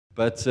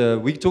But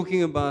we're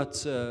talking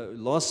about,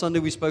 last Sunday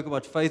we spoke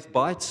about faith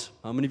bites.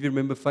 How many of you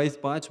remember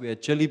faith bites? We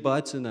had chili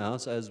bites in the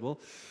house as well.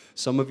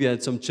 Some of you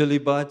had some chili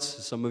bites.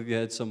 Some of you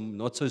had some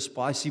not so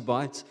spicy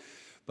bites.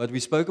 But we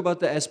spoke about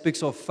the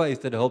aspects of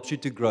faith that helps you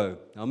to grow.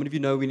 How many of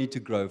you know we need to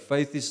grow?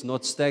 Faith is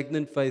not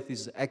stagnant. Faith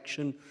is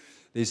action.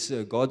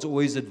 God's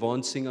always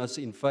advancing us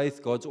in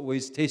faith. God's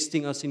always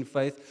testing us in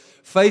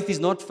faith. Faith is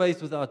not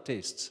faith without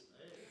tests.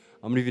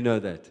 How many of you know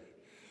that?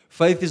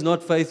 Faith is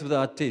not faith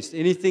without test.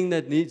 Anything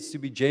that needs to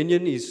be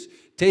genuine is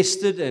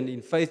tested, and in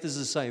faith is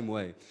the same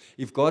way.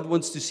 If God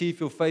wants to see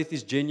if your faith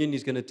is genuine,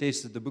 He's going to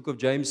test it. The book of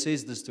James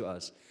says this to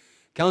us.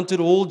 Count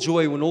it all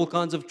joy when all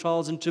kinds of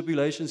trials and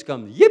tribulations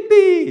come.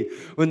 Yippee!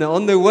 When they're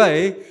on their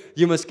way,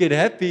 you must get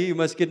happy. You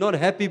must get not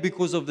happy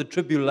because of the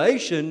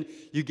tribulation.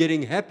 You're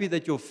getting happy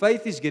that your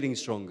faith is getting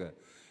stronger.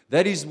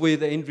 That is where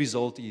the end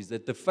result is,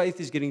 that the faith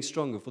is getting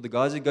stronger. For the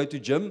guys that go to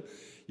gym,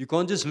 you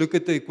can't just look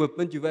at the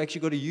equipment. You've actually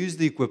got to use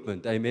the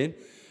equipment. Amen.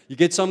 You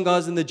get some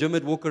guys in the gym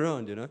that walk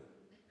around,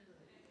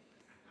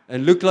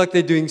 and look like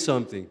they're doing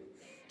something.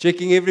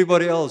 Checking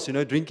everybody else,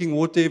 drinking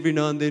water every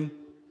now and then.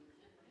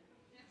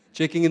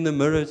 Checking in the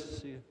mirror.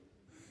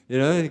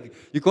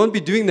 You can't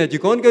be doing that. You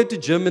can't go to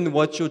gym and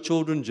watch your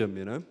children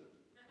gym,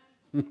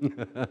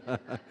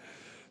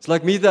 It's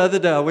like me the other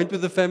day. I went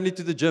with the family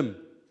to the gym.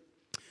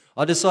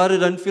 I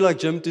decided I don't feel like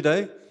gym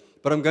today,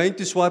 but I'm going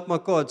to swipe my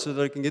card so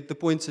that I can get the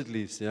points at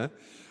least,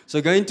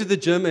 So going to the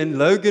gym, and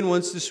Logan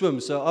wants to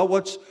swim.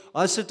 So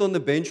I sit on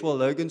the bench while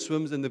Logan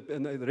swims, and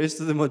the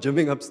rest of them are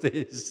gymming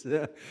upstairs.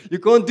 You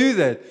can't do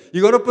that.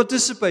 You got to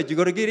participate. You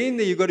got to get in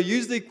there. You got to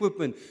use the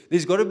equipment.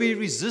 There's got to be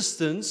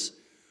resistance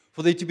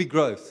for there to be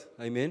growth.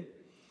 Amen.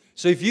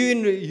 So if you're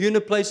in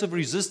a place of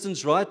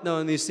resistance right now,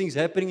 and there's things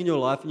happening in your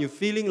life, and you're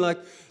feeling like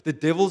the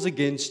devil's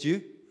against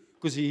you,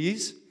 because he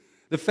is.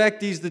 The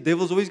fact is, the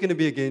devil's always going to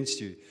be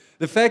against you.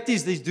 The fact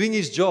is, he's doing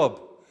his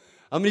job.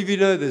 How many of you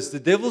know this? The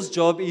devil's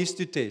job is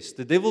to test.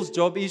 The devil's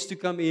job is to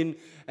come in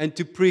and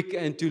to prick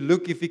and to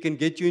look if he can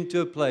get you into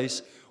a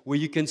place where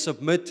you can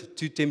submit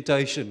to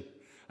temptation.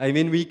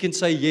 Amen. Where you can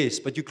say yes,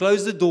 but you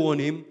close the door on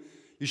him.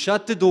 You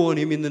shut the door on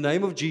him in the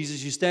name of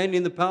Jesus. You stand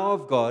in the power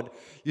of God.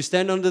 You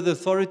stand under the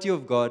authority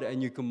of God,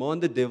 and you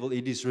command the devil,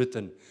 it is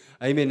written.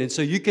 Amen. And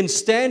so you can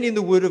stand in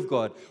the Word of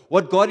God.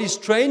 What God is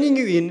training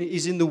you in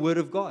is in the Word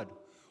of God.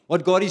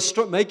 What God is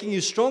making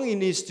you strong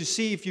in is to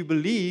see if you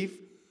believe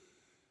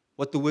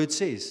what the Word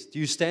says. Do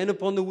you stand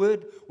upon the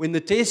Word? When the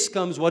test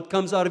comes, what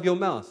comes out of your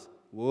mouth?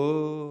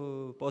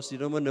 Whoa, Pastor, you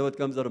don't want to know what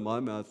comes out of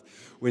my mouth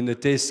when the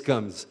test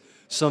comes.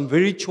 Some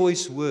very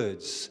choice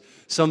words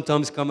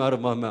sometimes come out of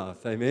my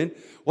mouth. Amen.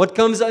 What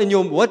comes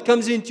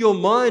into your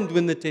mind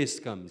when the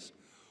test comes?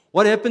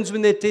 What happens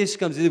when that test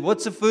comes?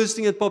 What's the first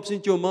thing that pops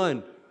into your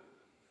mind?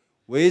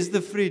 Where's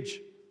the fridge?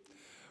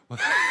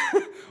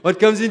 What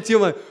comes into your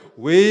mind?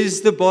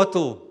 Where's the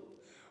bottle?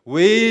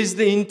 Where's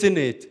the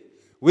internet?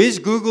 Where's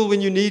Google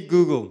when you need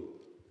Google?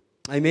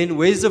 Amen.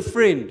 Where's a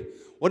friend?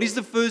 What is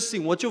the first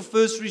thing? What's your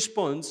first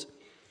response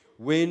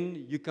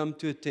when you come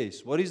to a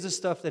test? What is the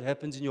stuff that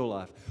happens in your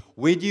life?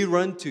 Where do you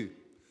run to?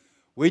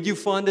 Where do you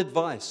find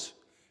advice?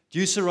 Do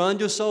you surround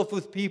yourself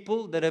with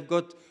people that have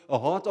got a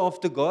heart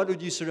after God, or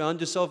do you surround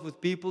yourself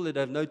with people that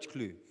have no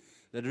clue,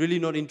 that are really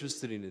not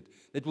interested in it,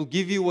 that will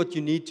give you what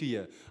you need to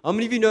hear? How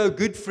many of you know a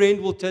good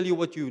friend will tell you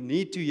what you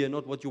need to hear,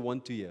 not what you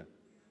want to hear?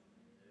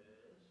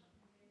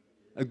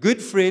 A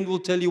good friend will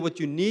tell you what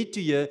you need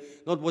to hear,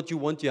 not what you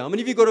want to hear. How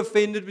many of you got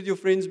offended with your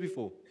friends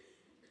before?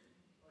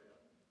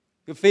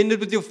 Offended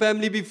with your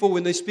family before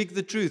when they speak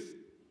the truth?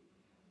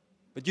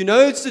 But you know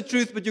it's the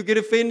truth, but you get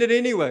offended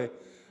anyway.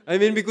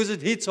 Amen, because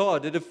it hits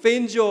hard. It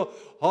offends your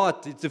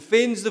heart. It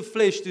offends the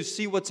flesh to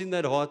see what's in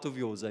that heart of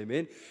yours.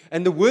 Amen.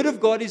 And the Word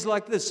of God is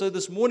like this. So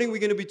this morning we're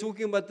going to be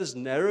talking about this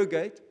narrow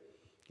gate.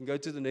 You can go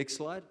to the next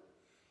slide.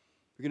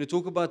 We're going to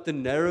talk about the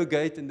narrow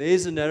gate, and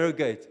there's a narrow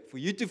gate. For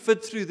you to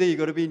fit through there, you've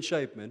got to be in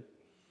shape, man.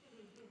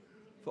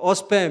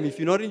 Ask Pam. If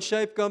you're not in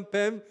shape, come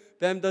Pam.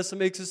 Pam does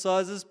some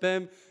exercises.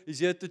 Pam is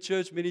here at the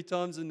church many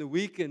times in the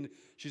week, and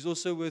she's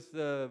also with,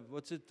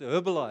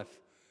 Herbalife.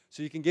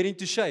 So you can get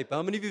into shape.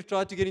 How many of you have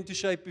tried to get into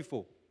shape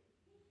before?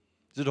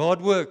 Is it hard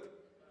work?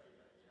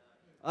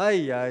 Ay.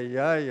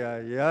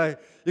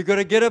 You've got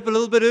to get up a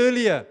little bit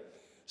earlier.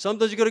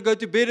 Sometimes you've got to go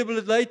to bed a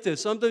bit later.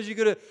 Sometimes you've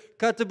got to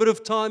cut a bit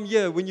of time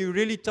here. When you're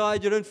really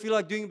tired, you don't feel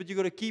like doing it, but you've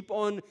got to keep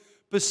on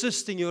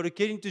persisting. You've got to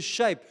get into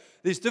shape.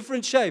 There's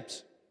different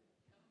shapes.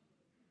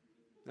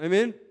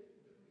 Amen?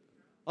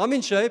 I'm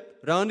in shape.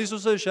 Round is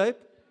also a shape.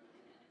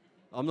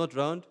 I'm not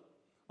round.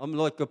 I'm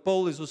like a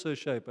pole is also a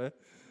shape.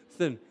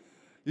 Thin.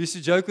 You used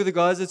to joke with the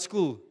guys at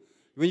school.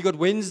 When you got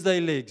Wednesday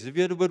legs. Have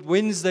you heard about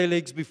Wednesday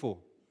legs before?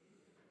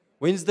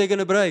 Wednesday going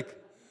to break.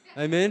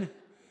 Amen?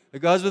 The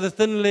guys with the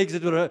thin legs.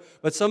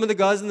 But some of the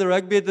guys in the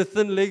rugby had the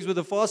thin legs with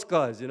the fast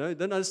guys.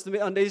 Don't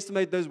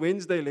underestimate those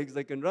Wednesday legs.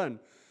 They can run.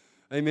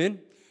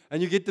 Amen?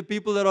 And you get the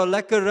people that are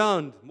lack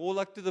around. More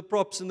like to the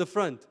props in the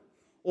front.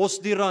 Os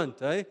die rand.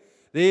 They're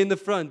in the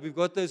front. We've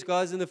got those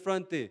guys in the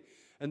front there.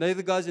 And they're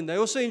the guys, and they're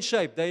also in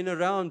shape. They're in a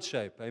round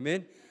shape.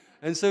 Amen?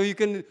 And so you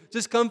can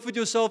just comfort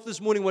yourself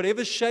this morning.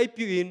 Whatever shape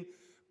you're in,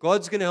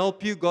 God's going to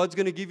help you. God's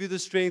going to give you the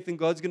strength, and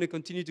God's going to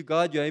continue to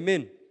guide you.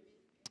 Amen.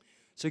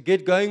 So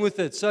get going with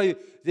it. So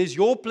there's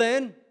your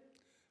plan.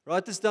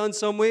 Write this down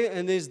somewhere,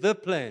 and there's the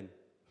plan.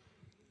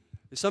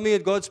 There's something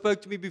that God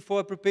spoke to me before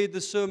I prepared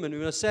the sermon.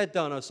 When I sat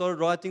down, I started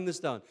writing this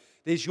down.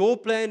 There's your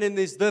plan, and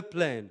there's the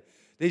plan.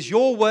 There's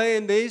your way,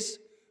 and there's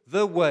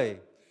the way.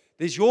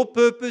 There's your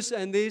purpose,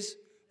 and there's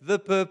the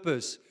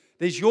purpose.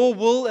 There's your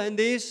will, and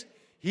there's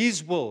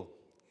His will.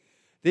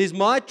 There's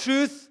my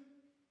truth.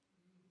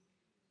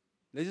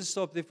 Let's just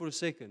stop there for a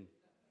second.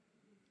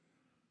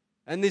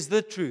 And there's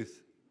the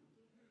truth.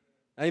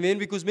 Amen.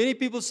 Because many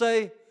people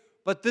say,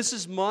 but this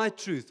is my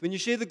truth. When you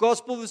share the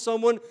gospel with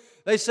someone,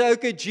 they say,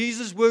 okay,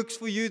 Jesus works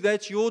for you.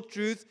 That's your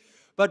truth.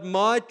 But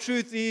my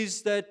truth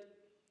is that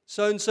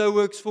so-and-so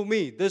works for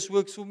me. This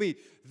works for me.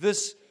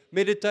 This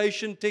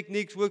meditation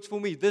techniques works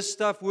for me. This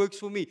stuff works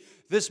for me.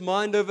 This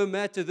mind over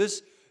matter.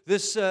 This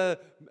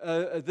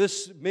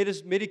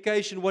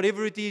medication,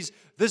 whatever it is,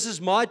 this is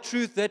my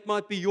truth. That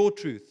might be your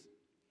truth.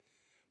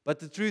 But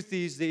the truth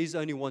is, there is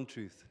only one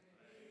truth.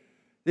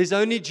 There's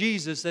only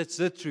Jesus. That's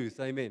the truth.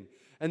 Amen.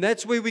 And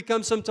that's where we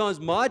come sometimes.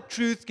 My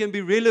truth can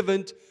be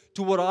relevant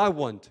to what I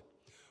want.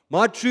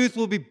 My truth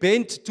will be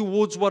bent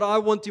towards what I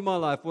want in my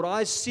life. What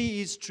I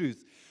see is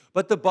truth.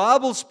 But the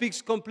Bible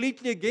speaks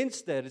completely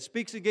against that. It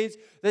speaks against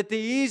that there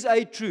is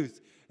a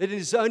truth. It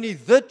is only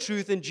the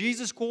truth, and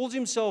Jesus calls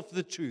Himself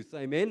the truth.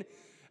 Amen.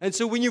 And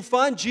so when you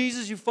find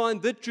Jesus, you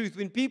find the truth.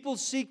 When people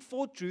seek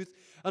for truth,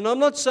 and I'm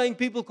not saying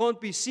people can't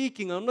be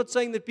seeking. I'm not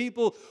saying that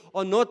people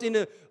are not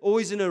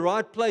always in a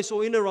right place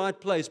or in a right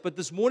place. But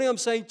this morning I'm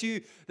saying to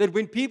you that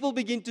when people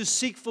begin to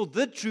seek for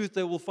the truth,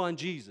 they will find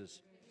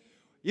Jesus.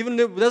 Even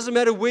though it doesn't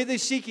matter where they're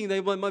seeking, they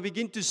might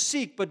begin to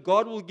seek, but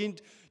God will begin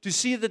to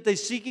see that they're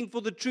seeking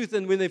for the truth.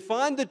 And when they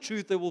find the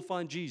truth, they will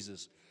find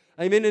Jesus.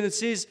 Amen. And it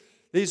says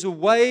there's a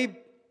way,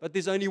 but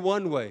there's only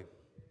one way.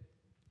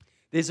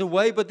 There's a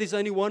way, but there's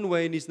only one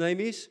way, and His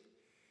name is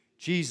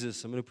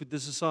Jesus. I'm going to put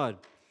this aside.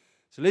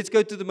 So let's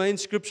go to the main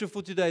scripture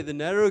for today, the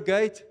narrow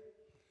gate,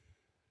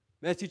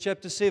 Matthew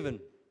chapter 7.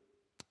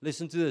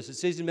 Listen to this. It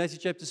says in Matthew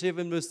chapter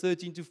 7, verse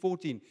 13 to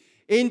 14,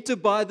 enter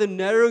by the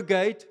narrow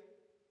gate,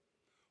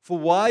 for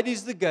wide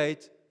is the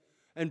gate,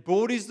 and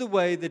broad is the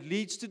way that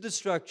leads to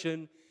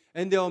destruction,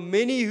 and there are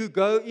many who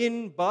go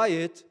in by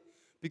it,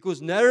 because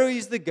narrow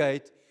is the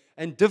gate,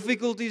 and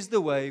difficult is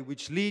the way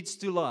which leads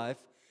to life,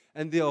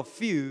 and there are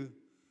few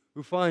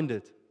who find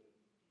it.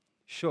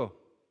 Sure.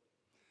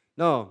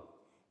 Now,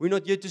 we're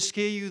not here to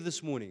scare you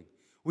this morning.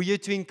 We're here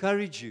to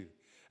encourage you.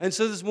 And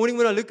so this morning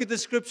when I look at the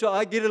scripture,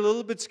 I get a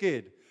little bit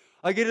scared.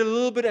 I get a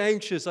little bit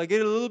anxious. I get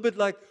a little bit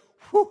like,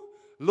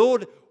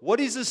 Lord,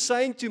 what is this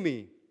saying to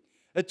me?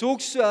 It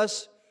talks to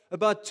us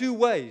about two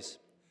ways.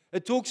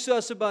 It talks to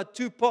us about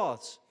two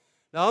paths.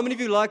 Now, how many of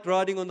you like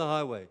riding on the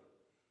highway?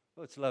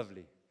 Oh, it's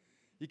lovely.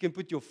 You can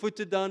put your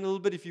foot down a little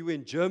bit. If you were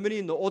in Germany,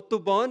 in the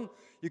Autobahn,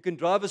 you can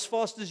drive as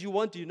fast as you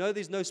want. You know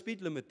there's no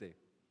speed limit there.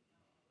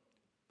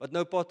 But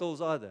no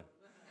potholes either.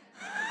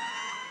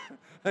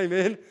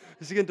 Amen.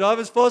 So you can drive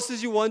as fast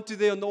as you want to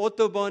there on the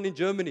Autobahn in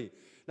Germany.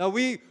 Now,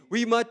 we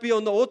might be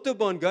on the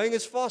Autobahn going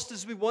as fast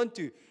as we want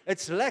to.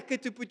 It's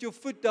lekker to put your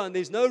foot down.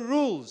 There's no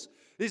rules.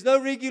 There's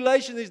no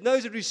regulation. There's no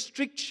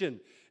restriction.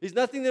 There's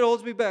nothing that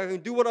holds me back. I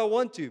can do what I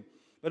want to.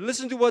 But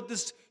listen to what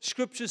this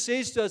scripture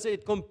says to us.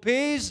 It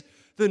compares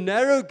the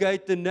narrow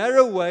gate, the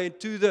narrow way,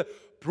 to the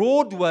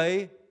broad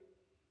way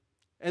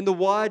and the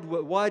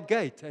wide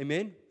gate.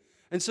 Amen.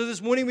 And so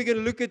this morning we're going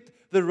to look at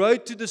the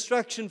road to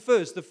destruction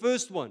first, the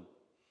first one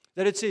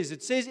that it says.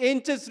 It says,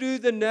 enter through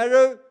the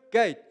narrow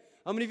gate.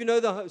 How many of you know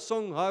the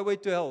song Highway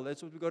to Hell?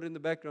 That's what we got in the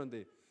background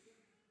there.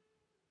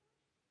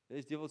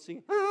 There's devil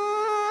singing,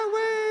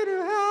 Highway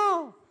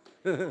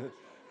to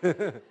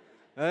Hell.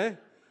 Hey?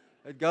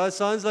 That guy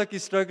sounds like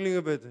he's struggling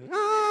a bit.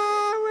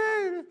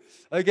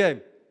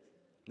 Okay.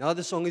 Now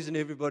the song is in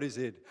everybody's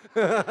head.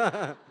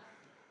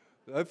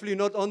 Hopefully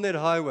not on that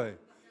highway.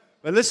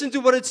 But listen to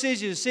what it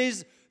says here. It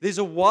says there's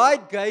a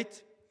wide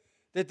gate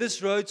that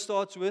this road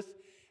starts with,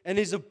 and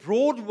there's a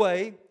broad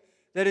way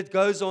that it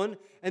goes on,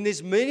 and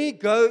there's many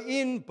go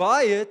in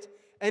by it,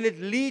 and it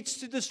leads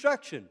to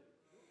destruction.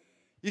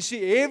 You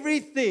see,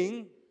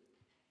 everything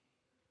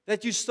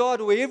that you start,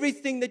 or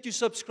everything that you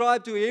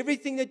subscribe to,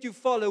 everything that you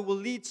follow will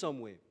lead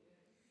somewhere.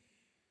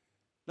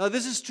 Now,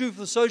 this is true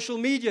for social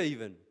media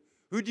even.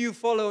 Who do you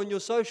follow on your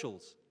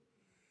socials?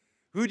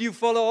 Who do you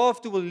follow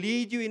after will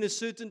lead you in a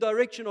certain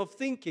direction of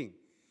thinking.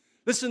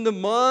 Listen, the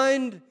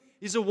mind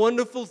is a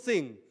wonderful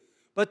thing,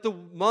 but the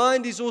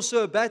mind is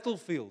also a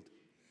battlefield.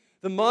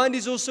 The mind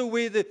is also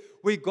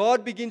where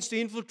God begins to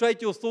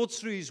infiltrate your thoughts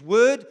through His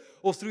Word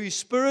or through His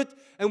Spirit,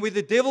 and where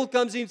the devil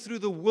comes in through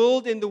the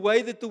world and the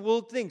way that the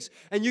world thinks.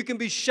 And you can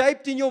be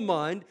shaped in your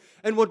mind,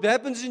 and what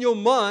happens in your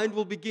mind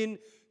will begin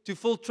to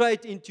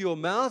filtrate into your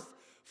mouth,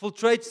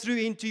 filtrate through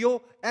into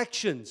your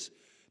actions.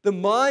 The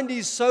mind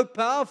is so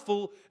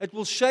powerful, it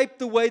will shape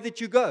the way that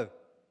you go.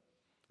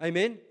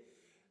 Amen?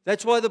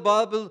 That's why the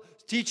Bible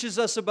teaches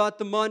us about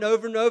the mind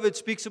over and over. It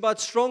speaks about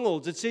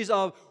strongholds. It says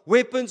our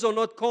weapons are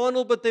not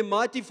carnal, but they're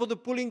mighty for the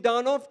pulling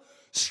down of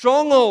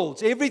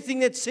strongholds. Everything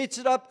that sets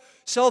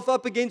itself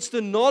up against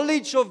the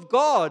knowledge of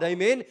God.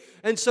 Amen.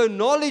 And so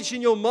knowledge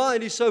in your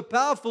mind is so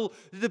powerful,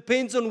 it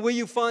depends on where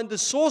you find the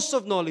source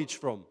of knowledge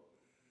from.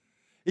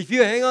 If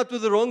you hang out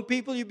with the wrong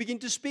people, you begin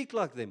to speak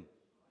like them.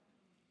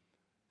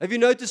 Have you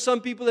noticed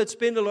some people that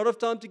spend a lot of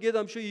time together?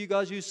 I'm sure you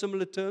guys use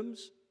similar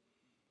terms,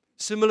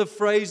 similar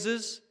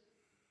phrases.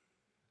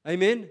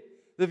 Amen.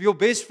 If your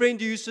best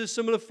friend uses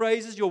similar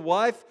phrases, your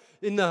wife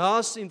in the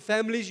house, in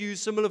families, you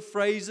use similar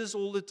phrases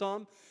all the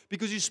time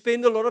because you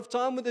spend a lot of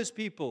time with those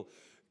people.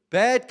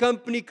 Bad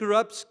company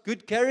corrupts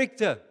good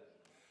character.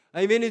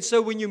 Amen. And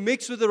so when you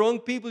mix with the wrong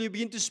people, you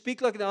begin to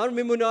speak like that. I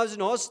remember when I was in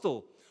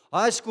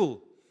high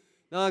school.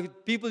 Now,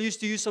 people used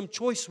to use some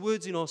choice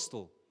words in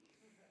hostel.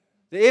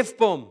 The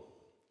F-bomb,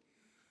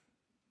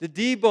 the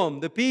D-bomb,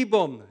 the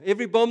P-bomb.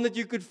 Every bomb that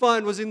you could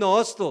find was in the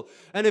hostel.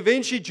 And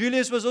eventually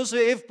Julius was also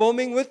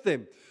F-bombing with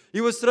them.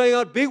 He was throwing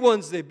out big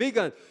ones there, big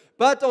ones.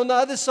 But on the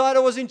other side, I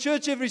was in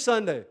church every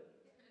Sunday.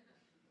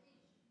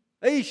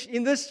 Eish,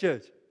 in this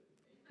church.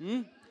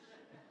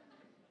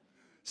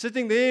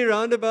 Sitting there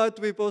roundabout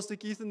where Pastor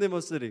Keith and them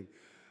are sitting.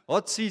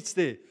 Hot seats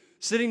there.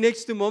 Sitting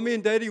next to mommy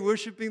and daddy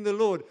worshiping the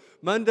Lord.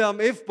 Monday I'm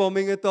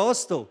F-bombing at the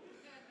hostel.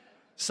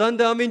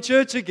 Sunday I'm in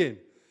church again.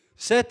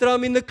 Saturday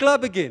I'm in the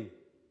club again.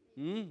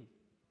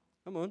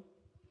 Come on.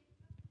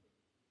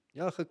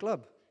 Ja,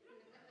 club.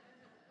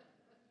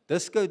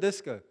 Disco.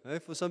 Hey,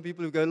 for some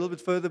people who go a little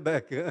bit further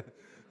back.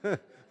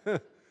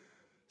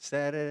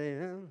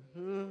 Saturday.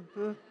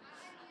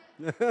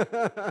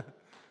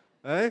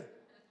 Hey?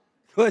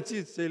 What's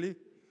it, Sally?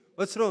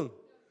 What's wrong?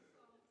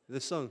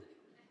 The song.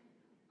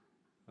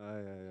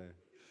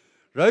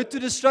 Road to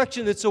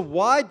destruction, it's a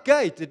wide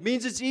gate. It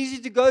means it's easy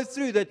to go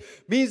through. That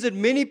means that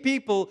many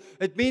people,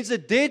 it means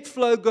that dead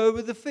flow go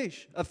with the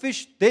fish.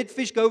 Dead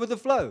fish go with the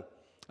flow.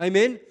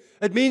 Amen?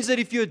 It means that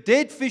if you're a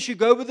dead fish, you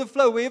go with the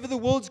flow. Wherever the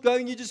world's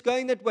going, you're just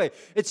going that way.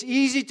 It's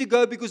easy to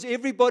go because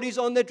everybody's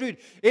on that route.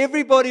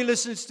 Everybody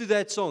listens to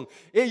that song.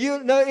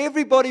 You know,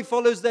 everybody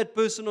follows that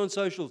person on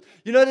socials.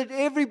 You know that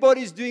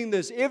everybody's doing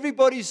this.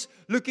 Everybody's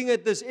looking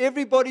at this.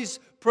 Everybody's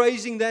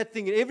praising that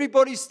thing.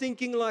 Everybody's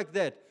thinking like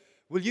that.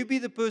 Will you be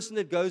the person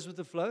that goes with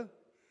the flow?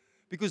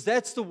 Because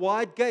that's the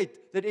wide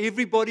gate that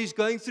everybody's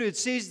going through. It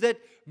says that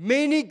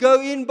many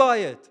go in by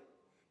it.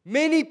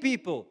 Many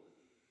people.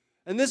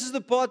 And this is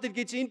the part that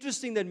gets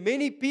interesting, that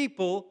many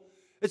people,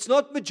 it's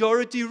not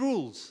majority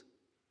rules.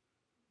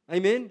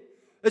 Amen?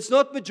 It's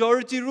not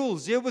majority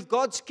rules. Here with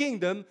God's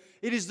kingdom,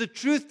 it is the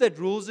truth that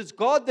rules. It's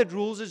God that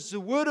rules. It's the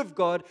Word of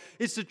God.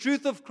 It's the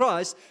truth of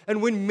Christ.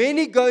 And when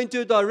many go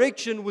into a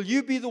direction, will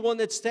you be the one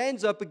that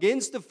stands up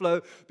against the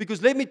flow?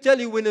 Because let me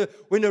tell you,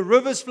 when a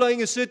river's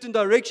flowing a certain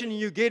direction and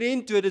you get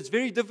into it, it's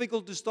very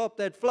difficult to stop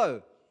that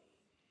flow.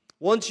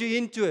 Once you're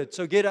into it,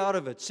 so get out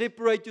of it.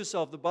 Separate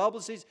yourself. The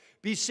Bible says,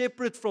 be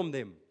separate from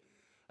them.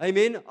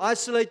 Amen?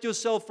 Isolate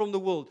yourself from the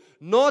world.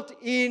 Not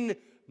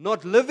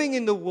living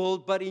in the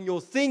world, but in your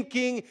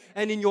thinking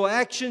and in your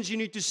actions. You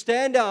need to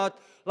stand out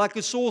like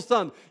a sore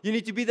thumb. You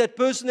need to be that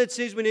person that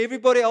says, when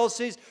everybody else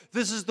says,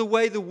 this is the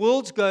way the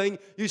world's going,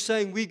 you're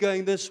saying, we're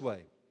going this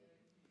way.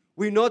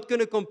 We're not going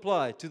to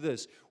comply to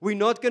this. We're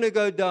not going to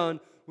go down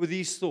with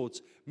these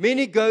thoughts.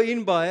 Many go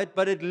in by it,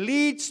 but it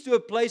leads to a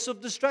place of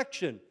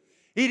destruction.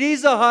 It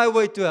is a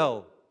highway to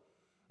hell.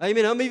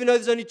 Amen. How many of you know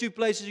there's only two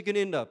places you can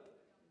end up?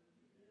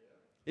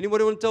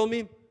 Anybody want to tell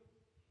me?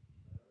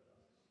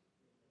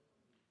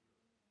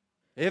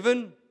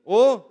 Heaven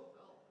or?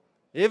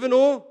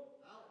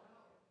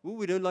 Ooh,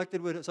 we don't like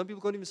that word. Some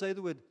people can't even say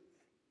the word.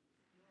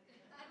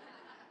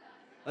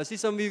 I see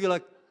some of you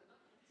like,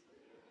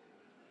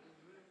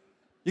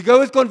 you go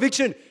with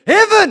conviction.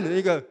 Heaven! And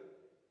you go.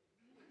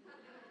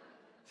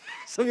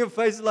 Some of your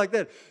faces like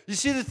that. You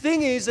see, the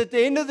thing is, at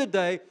the end of the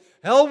day,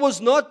 hell was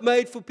not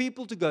made for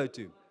people to go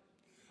to.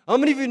 How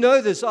many of you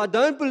know this? I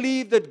don't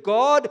believe that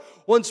God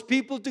wants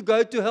people to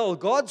go to hell.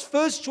 God's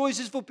first choice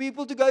is for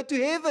people to go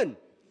to heaven.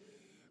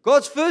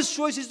 God's first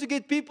choice is to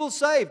get people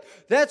saved.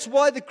 That's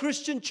why the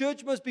Christian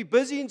church must be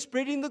busy in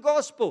spreading the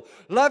gospel,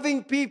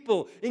 loving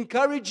people,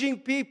 encouraging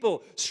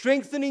people,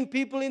 strengthening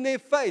people in their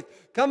faith,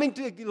 coming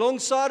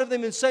alongside of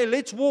them and say,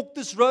 let's walk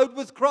this road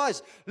with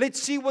Christ. Let's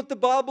see what the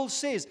Bible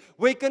says.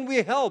 Where can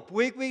we help?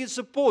 Where can we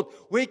support?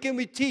 Where can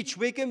we teach?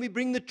 Where can we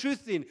bring the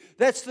truth in?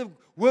 That's the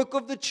work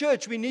of the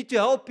church. We need to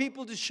help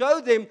people to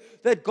show them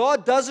that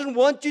God doesn't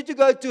want you to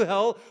go to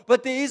hell,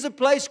 but there is a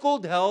place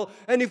called hell,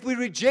 and if we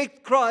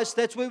reject Christ,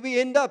 that's where we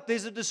end up.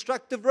 There's a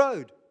destructive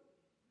road.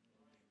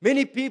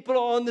 Many people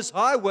are on this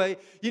highway.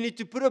 You need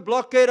to put a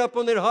blockade up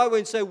on that highway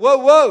and say,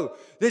 whoa,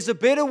 there's a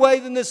better way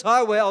than this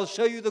highway. I'll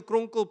show you the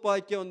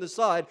kronkelpad here on the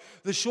side,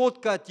 the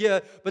shortcut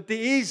here, but there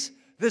is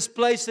this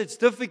place that's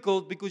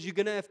difficult because you're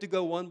going to have to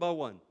go one by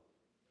one.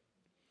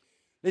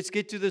 Let's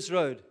get to this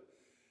road.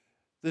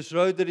 This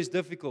road that is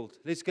difficult.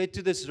 Let's get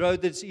to this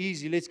road that's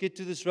easy. Let's get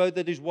to this road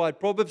that is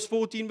wide. Proverbs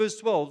 14 verse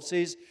 12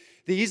 says,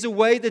 there is a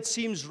way that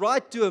seems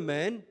right to a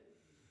man,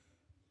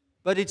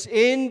 but its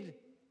end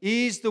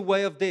is the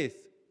way of death.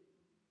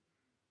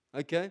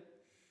 Okay?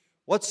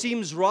 What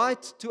seems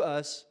right to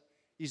us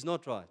is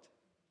not right.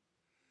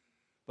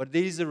 But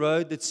there is a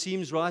road that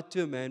seems right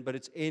to a man, but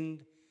its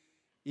end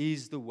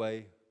is the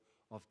way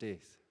of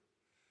death.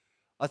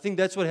 I think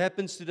that's what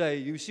happens today.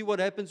 You see, what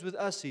happens with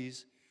us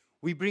is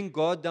we bring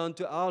God down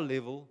to our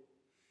level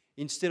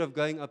instead of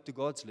going up to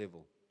God's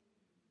level.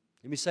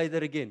 Let me say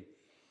that again.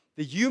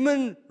 The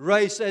human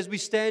race, as we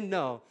stand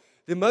now,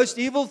 the most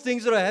evil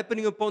things that are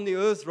happening upon the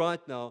earth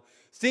right now,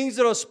 things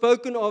that are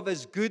spoken of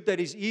as good, that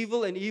is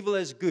evil, and evil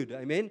as good.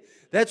 Amen?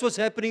 That's what's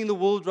happening in the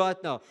world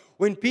right now.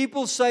 When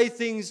people say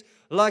things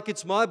like,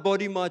 it's my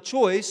body, my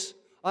choice,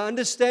 I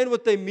understand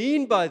what they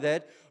mean by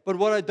that. But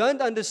what I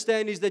don't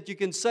understand is that you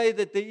can say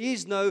that there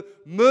is no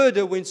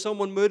murder when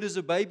someone murders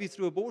a baby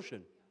through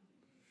abortion.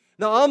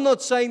 Now, I'm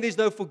not saying there's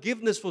no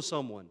forgiveness for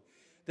someone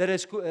that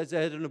has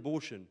had an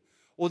abortion.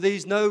 Or there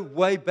is no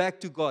way back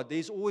to God.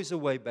 There's always a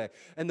way back.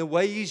 And the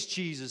way is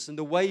Jesus. And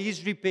the way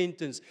is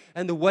repentance.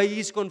 And the way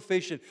is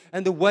confession.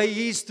 And the way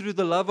is through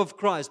the love of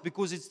Christ.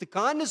 Because it's the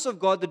kindness of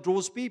God that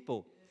draws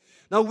people.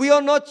 Now, we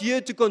are not here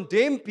to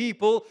condemn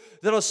people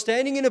that are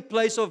standing in a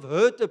place of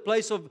hurt, a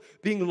place of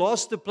being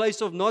lost, a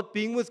place of not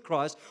being with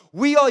Christ.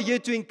 We are here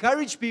to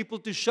encourage people,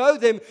 to show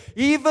them,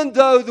 even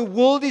though the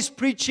world is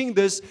preaching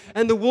this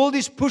and the world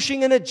is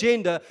pushing an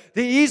agenda,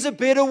 there is a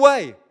better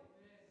way.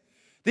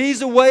 There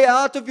is a way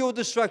out of your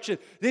destruction.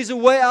 There's a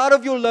way out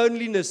of your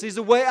loneliness. There's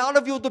a way out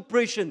of your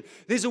depression.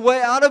 There's a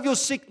way out of your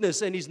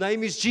sickness, and His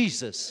name is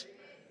Jesus.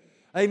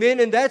 Amen.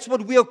 And that's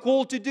what we are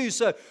called to do.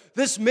 So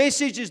this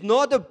message is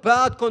not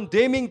about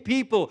condemning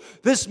people.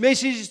 This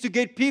message is to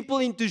get people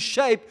into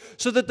shape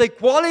so that they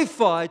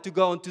qualify to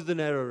go onto the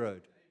narrow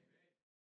road.